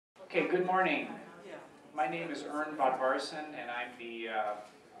Okay, good morning. My name is Bodvarsson, and I'm the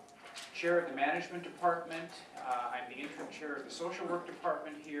chair of the management department. I'm the interim chair of the social work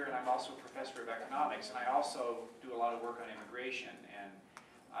department here, and I'm also a professor of economics. And I also do a lot of work on immigration, and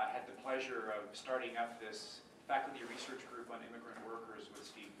I had the pleasure of starting up this faculty research group on immigrant workers with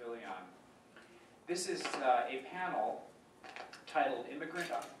Steve Fillion. This is a panel titled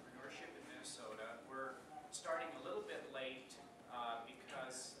Immigrant Entrepreneurship in Minnesota. We're starting a little bit late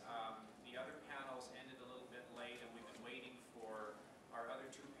because the other panels ended a little bit late, and we've been waiting for our other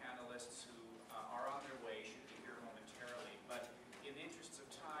two panelists who are on their way, should be here momentarily. But in the interests of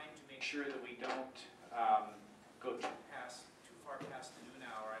time, to make sure that we don't go too far past the noon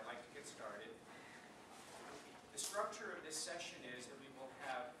hour, I'd like to get started. The structure of this session is that we will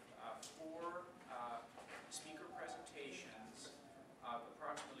have four speaker presentations of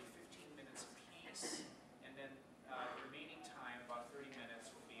approximately 15 minutes apiece, and then the remaining time, about 30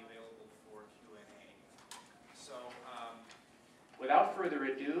 minutes, will be available for Q&A. So, without further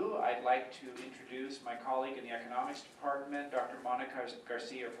ado, I'd like to introduce my colleague in the economics department, Dr. Mónica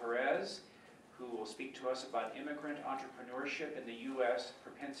Garcia Perez, who will speak to us about immigrant entrepreneurship in the U.S.,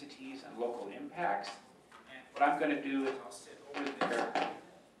 propensities, and local impacts. And what I'm going to do is I'll sit over there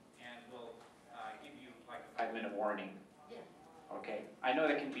and we'll give you like a 5-minute warning. Yeah. Okay. I know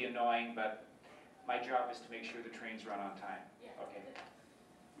that can be annoying, but my job is to make sure the trains run on time. Yeah. Okay.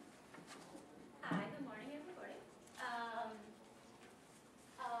 Hi, good morning, everybody.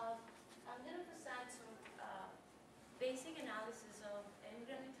 I'm going to present some basic analysis of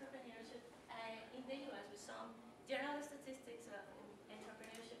immigrant entrepreneurship in the U.S. with some general statistics of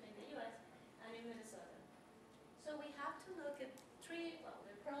entrepreneurship in the U.S. and in Minnesota. So we have to look at three, well,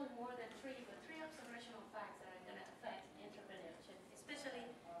 there are probably more than three, but three observational facts that are going to affect entrepreneurship, especially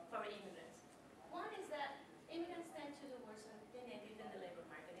for immigrants. One is that immigrants tend to do worse than native in the labor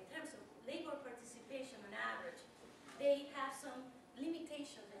market. In terms of labor participation on average, they have some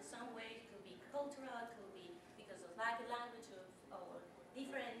limitations in some way. It could be cultural, it could be because of lack of language or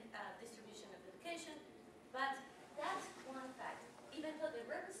different distribution of education. But that's one fact. Even though they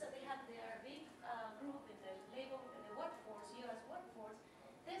represent, they are a big group in the labor, in the workforce, U.S. workforce,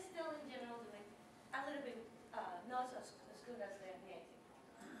 they're still in general doing a little bit not as good as their native.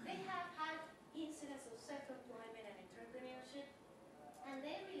 They have had incidents of self-employment and entrepreneurship, and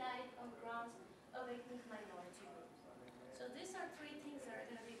they rely on grants of ethnic minority groups. So these are three things that are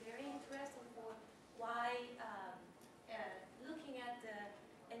going to be very interesting for why looking at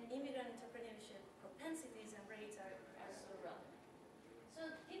an immigrant entrepreneurship propensities and rates are so relevant. So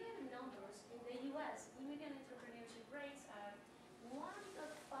given the numbers, in the U.S., immigrant entrepreneurship rates are 1.5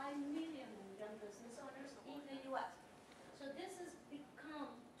 million immigrant business owners in the U.S. So this has become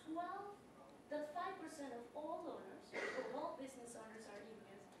 12.5% of all owners, of all business owners are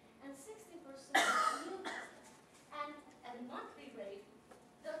immigrants, and 60% of new business. And at a monthly rate,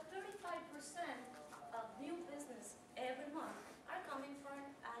 the 35% of new business every month are coming from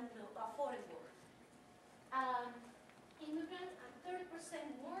foreign work. Immigrants are 30%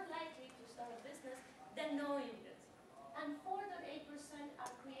 more likely to start a business than no immigrants. And 4.8%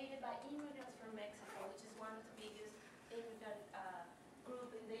 are created by immigrants from Mexico, which is one of the biggest immigrant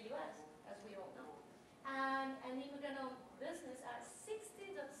group in the U.S., as we all know. And immigrant-owned business are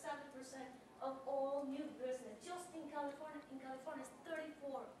 60.7% of all new business. Just in California it's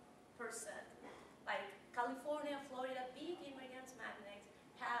 34%. Like California, Florida, big immigrants magnates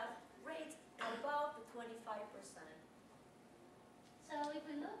have rates above the 25%. So if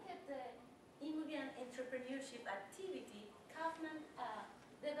we look at the immigrant entrepreneurship activity, Kaufman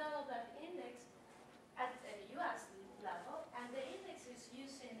developed an index at the U.S. level, and the index is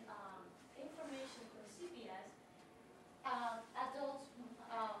using information from CPS, adults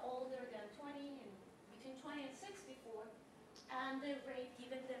older than 20 and between 20 and 64, and the rate,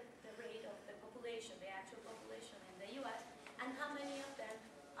 given the rate of the population, the actual population in the U.S., and how many of them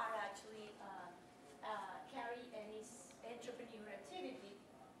are actually carry any entrepreneur activity.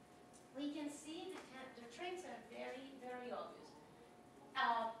 We can see the trends are very, very obvious.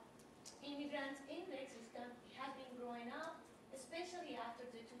 Immigrant index has been growing up, especially after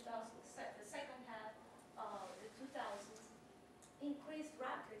the 2000s, the second half of the 2000s, increased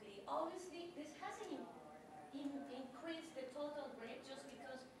rapidly. Obviously, this hasn't increased the total rate just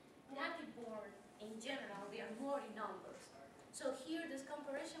because native born in general, they are more in numbers. So here, this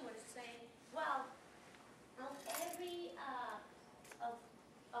comparison was saying, well, of every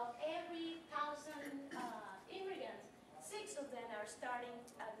 1,000 immigrants, 6 of them are starting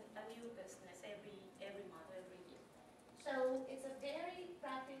a new business every month, every year. So it's a very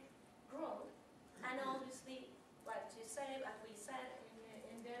rapid growth, and obviously, like we said,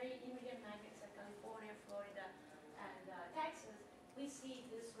 in very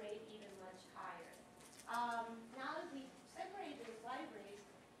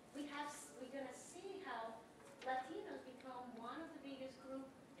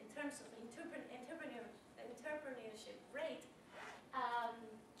entrepreneurship rate,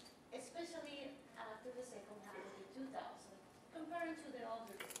 especially after the second half of the 2000s, comparing to the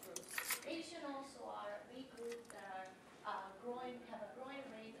older groups. Asian also are a big group that are have a growing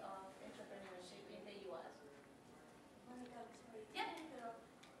rate of entrepreneurship in the U.S. Mónica, sorry. Yeah.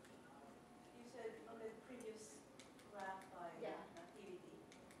 You said on the previous graph by Yeah. activity.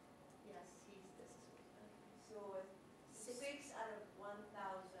 Yes, this is So 6 out of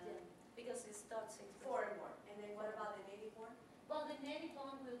 1,000. because it's not 6. 4 and more. And then what about the native born? Well, the native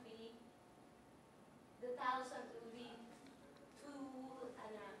born will be, the 1,000 will be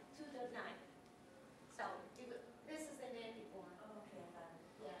 2.9. So this is the native born. Oh, okay, I got it.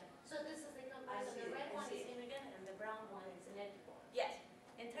 Yeah. So this is the comparison. see The it, red I one see is it. immigrant and the brown one is the native born. Yes.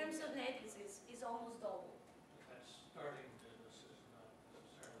 In terms of natives, it's almost double. That's starting businesses, not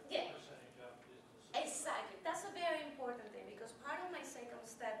necessarily Yeah. percentage of businesses. Exactly. That's a very important thing because part of my second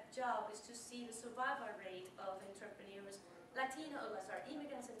step job is to see the survival rate of entrepreneurs,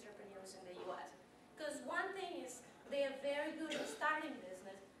 immigrants entrepreneurs in the U.S. Because one thing is they are very good at starting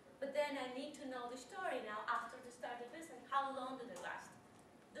business, but then I need to know the story now after they start the business. How long do they last?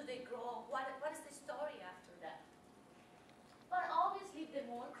 Do they grow? What is the story after that? But obviously, the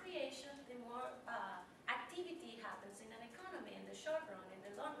more creation, the more activity happens in an economy in the short run. In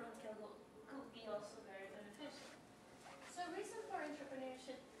the long run, could be also very beneficial. So reason for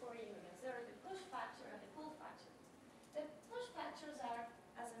entrepreneurship for immigrants, there are the push factor and the pull factor. The push factors are,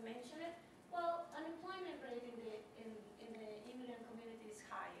 as I mentioned it, well, unemployment rate in the immigrant community is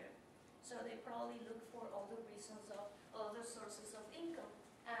higher. So they probably look for other reasons of other sources of income.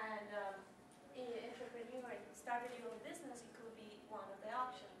 And entrepreneur, starting your own business, it could be one of the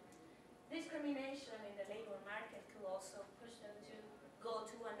options. Discrimination in the labor market could also push them to go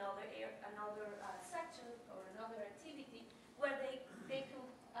to another section or another activity where they could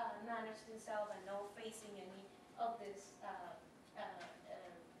manage themselves and not facing any of this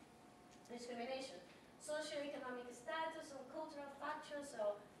discrimination. Socioeconomic status and cultural factors,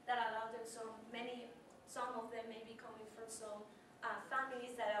 so that allow them some of them may be coming from some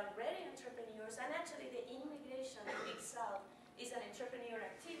families that are already entrepreneurs, and actually the immigration itself is an entrepreneur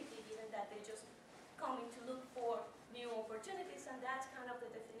activity, given that they just coming to look for new opportunities, and that's kind of the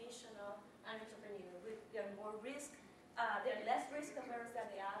definition of an entrepreneur. They're more risk, they're less risk averse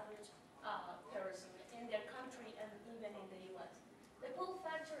than the average person in their country and even in the U.S. The pull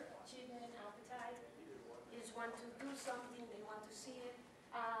factor, achievement, appetite, is want to do something, they want to see it,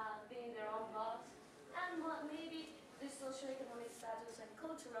 being their own boss, and maybe the socioeconomic status and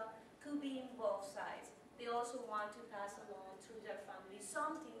cultural could be in both sides. They also want to pass along to their family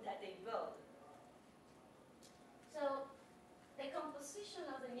something that they built. So the composition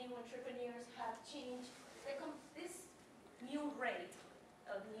of the new entrepreneurs have changed. This new rate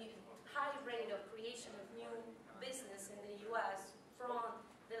of high rate of creation of new business in the U.S. from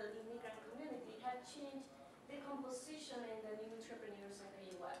the immigrant community have changed the composition in the new entrepreneurs in the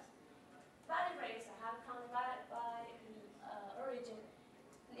U.S. By race, I have counted by origin.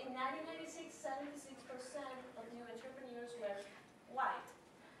 In 1996, 76% of new entrepreneurs were white.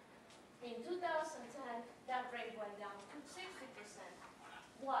 In 2010, that rate went down to 60%.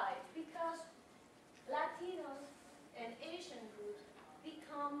 Why? Because Latinos and Asian groups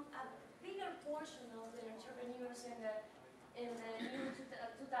become a bigger portion of the entrepreneurs in the new 2010.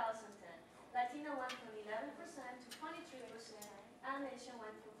 Latino went from 11% to 23%, and Asian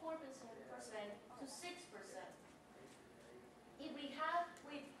went from 4% to 6%. If we have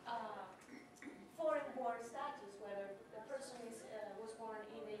with foreign-born status, whether the person was born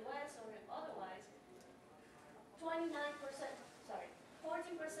in the U.S. or otherwise, 14%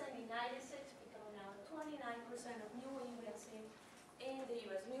 in 96 become now 29% of new immigrants in the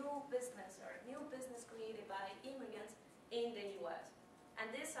U.S., new business created by immigrants in the U.S. And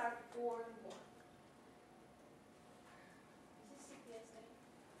these are foreign-born. Is this CPS data?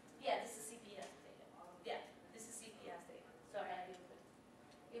 Yeah, this is CPS data. Yeah, this is CPS data. Sorry, I didn't put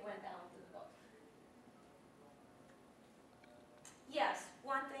it. It went down to the bottom. Yes,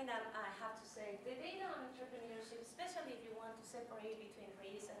 one thing that I have to say, the data on entrepreneurship, especially if you want to separate between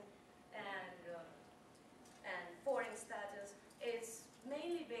race and foreign status, is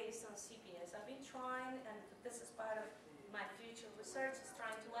mainly based on CPS. I've been trying, and this is part of my future research, is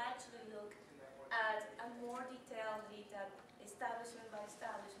trying to actually look at a more detailed data, establishment by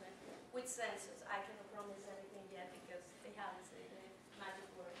establishment, with census. I cannot promise anything yet because they haven't said the magic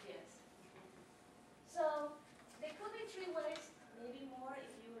word yes. So there could be 3 ways, maybe more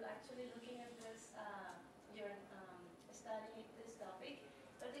if you're actually looking at this, you're studying this topic,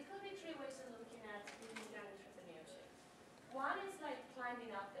 but there could be 3 ways of looking at immigrant entrepreneurship. One is like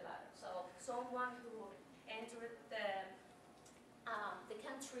climbing up the ladder. So someone who entered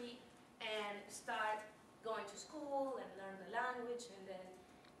country and start going to school and learn the language and then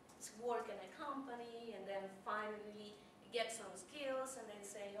work in a company and then finally get some skills and then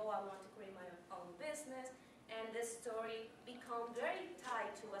say, oh, I want to create my own business. And this story become very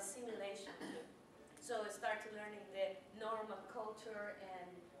tied to assimilation. So I started learning the normal culture and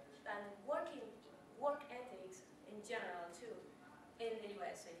work ethics in general too in the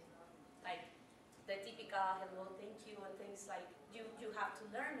USA. Like the typical hello, thank you, and things like you have to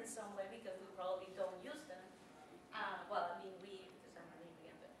learn in some way because we probably don't use them. Well, I mean we, because I'm an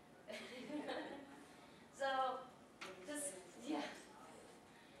immigrant, but so just yeah.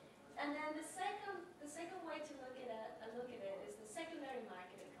 And then the second way to look at it is the secondary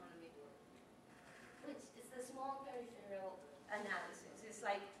market economy, which is the small peripheral analysis. It's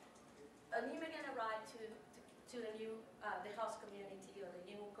like an immigrant arrived to the new the host community or the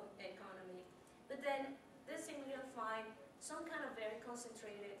new economy, but then this immigrant find some kind of very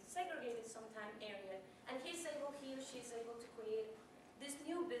concentrated, segregated sometimes area, and he or she is able to create this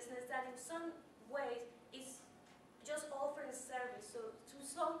new business that in some ways is just offering service to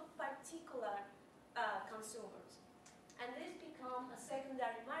some particular consumers. And this become a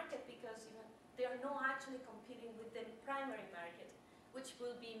secondary market because they are not actually competing with the primary market, which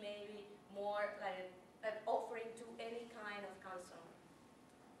will be maybe more like an offering to any kind of consumer.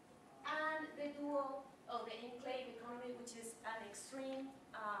 And the dual of the enclave economy, which is an extreme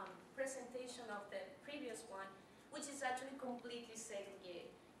presentation of the previous one, which is actually completely segregated.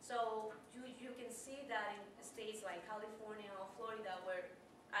 So you can see that in states like California or Florida where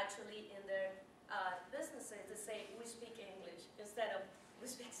actually in their businesses they say we speak English instead of we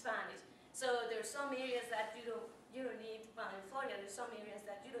speak Spanish. So there's some areas that you don't need, well in Florida there's some areas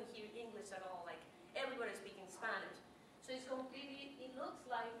that you don't hear English at all, like everybody's speaking Spanish. So it's completely, it looks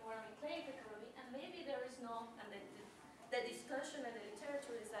like more an enclave economy, and maybe there is no, and the discussion and the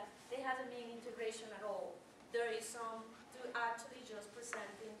literature is that there hasn't been integration at all. There is some to actually just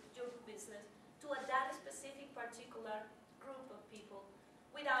presenting your business to that specific particular group of people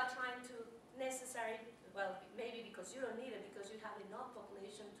without trying to necessarily, well, maybe because you don't need it, because you have enough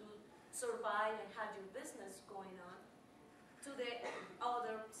population to survive and have your business going on, to the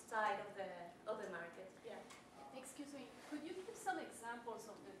other side of the market. Yeah. Excuse me, could you give some examples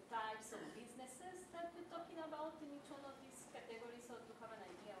of the types of businesses that you're talking about in each one of these categories so to have an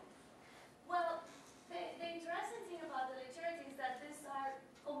idea of? Well, the interesting thing about the literature is that these are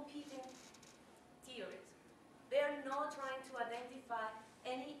competing theories. They are not trying to identify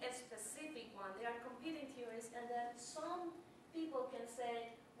any specific one. They are competing theories, and then some people can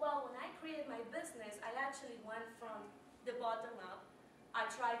say, well, when I created my business, I actually went from the bottom up.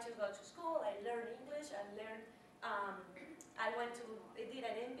 I tried to go to school, I learned English, I did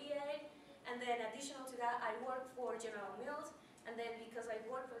an MBA, and then additional to that, I worked for General Mills, and then because I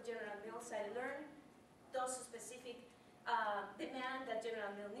worked for General Mills, I learned those specific demand that General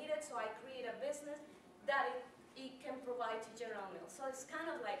Mills needed, so I created a business that it can provide to General Mills. So it's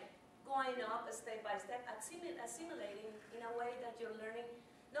kind of like going up step by step, assimilating in a way that you're learning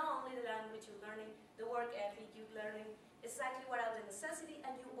not only the language, you're learning the work ethic, you're learning exactly what are the necessity,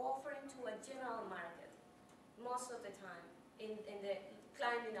 and you offer it to a general market most of the time in the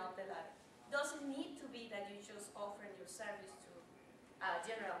climbing up the ladder. Doesn't need to be that you just offering your service to a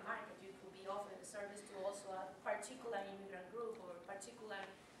general market. You could be offering the service to also a particular immigrant group or a particular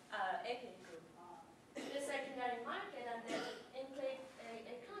ethnic group. The secondary market and the enclave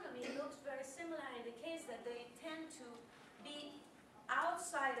economy looks very similar in the case that they tend to be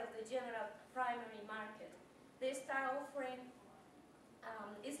outside of the general primary market. They start offering,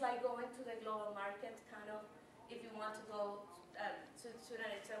 it's like going to the global market, kind of, if you want to go to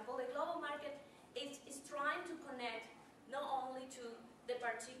an example. The global market is trying to connect not only to the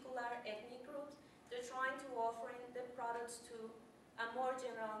particular ethnic groups, they're trying to offer the products to a more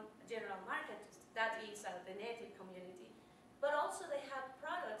general market, that is the native community. But also they have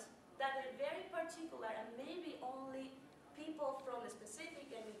products that are very particular and maybe only people from a specific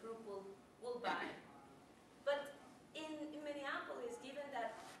ethnic group will buy. But in Minneapolis, given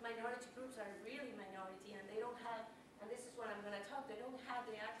that minority groups are really minority and they don't have, and this is what I'm going to talk, they don't have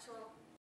the actual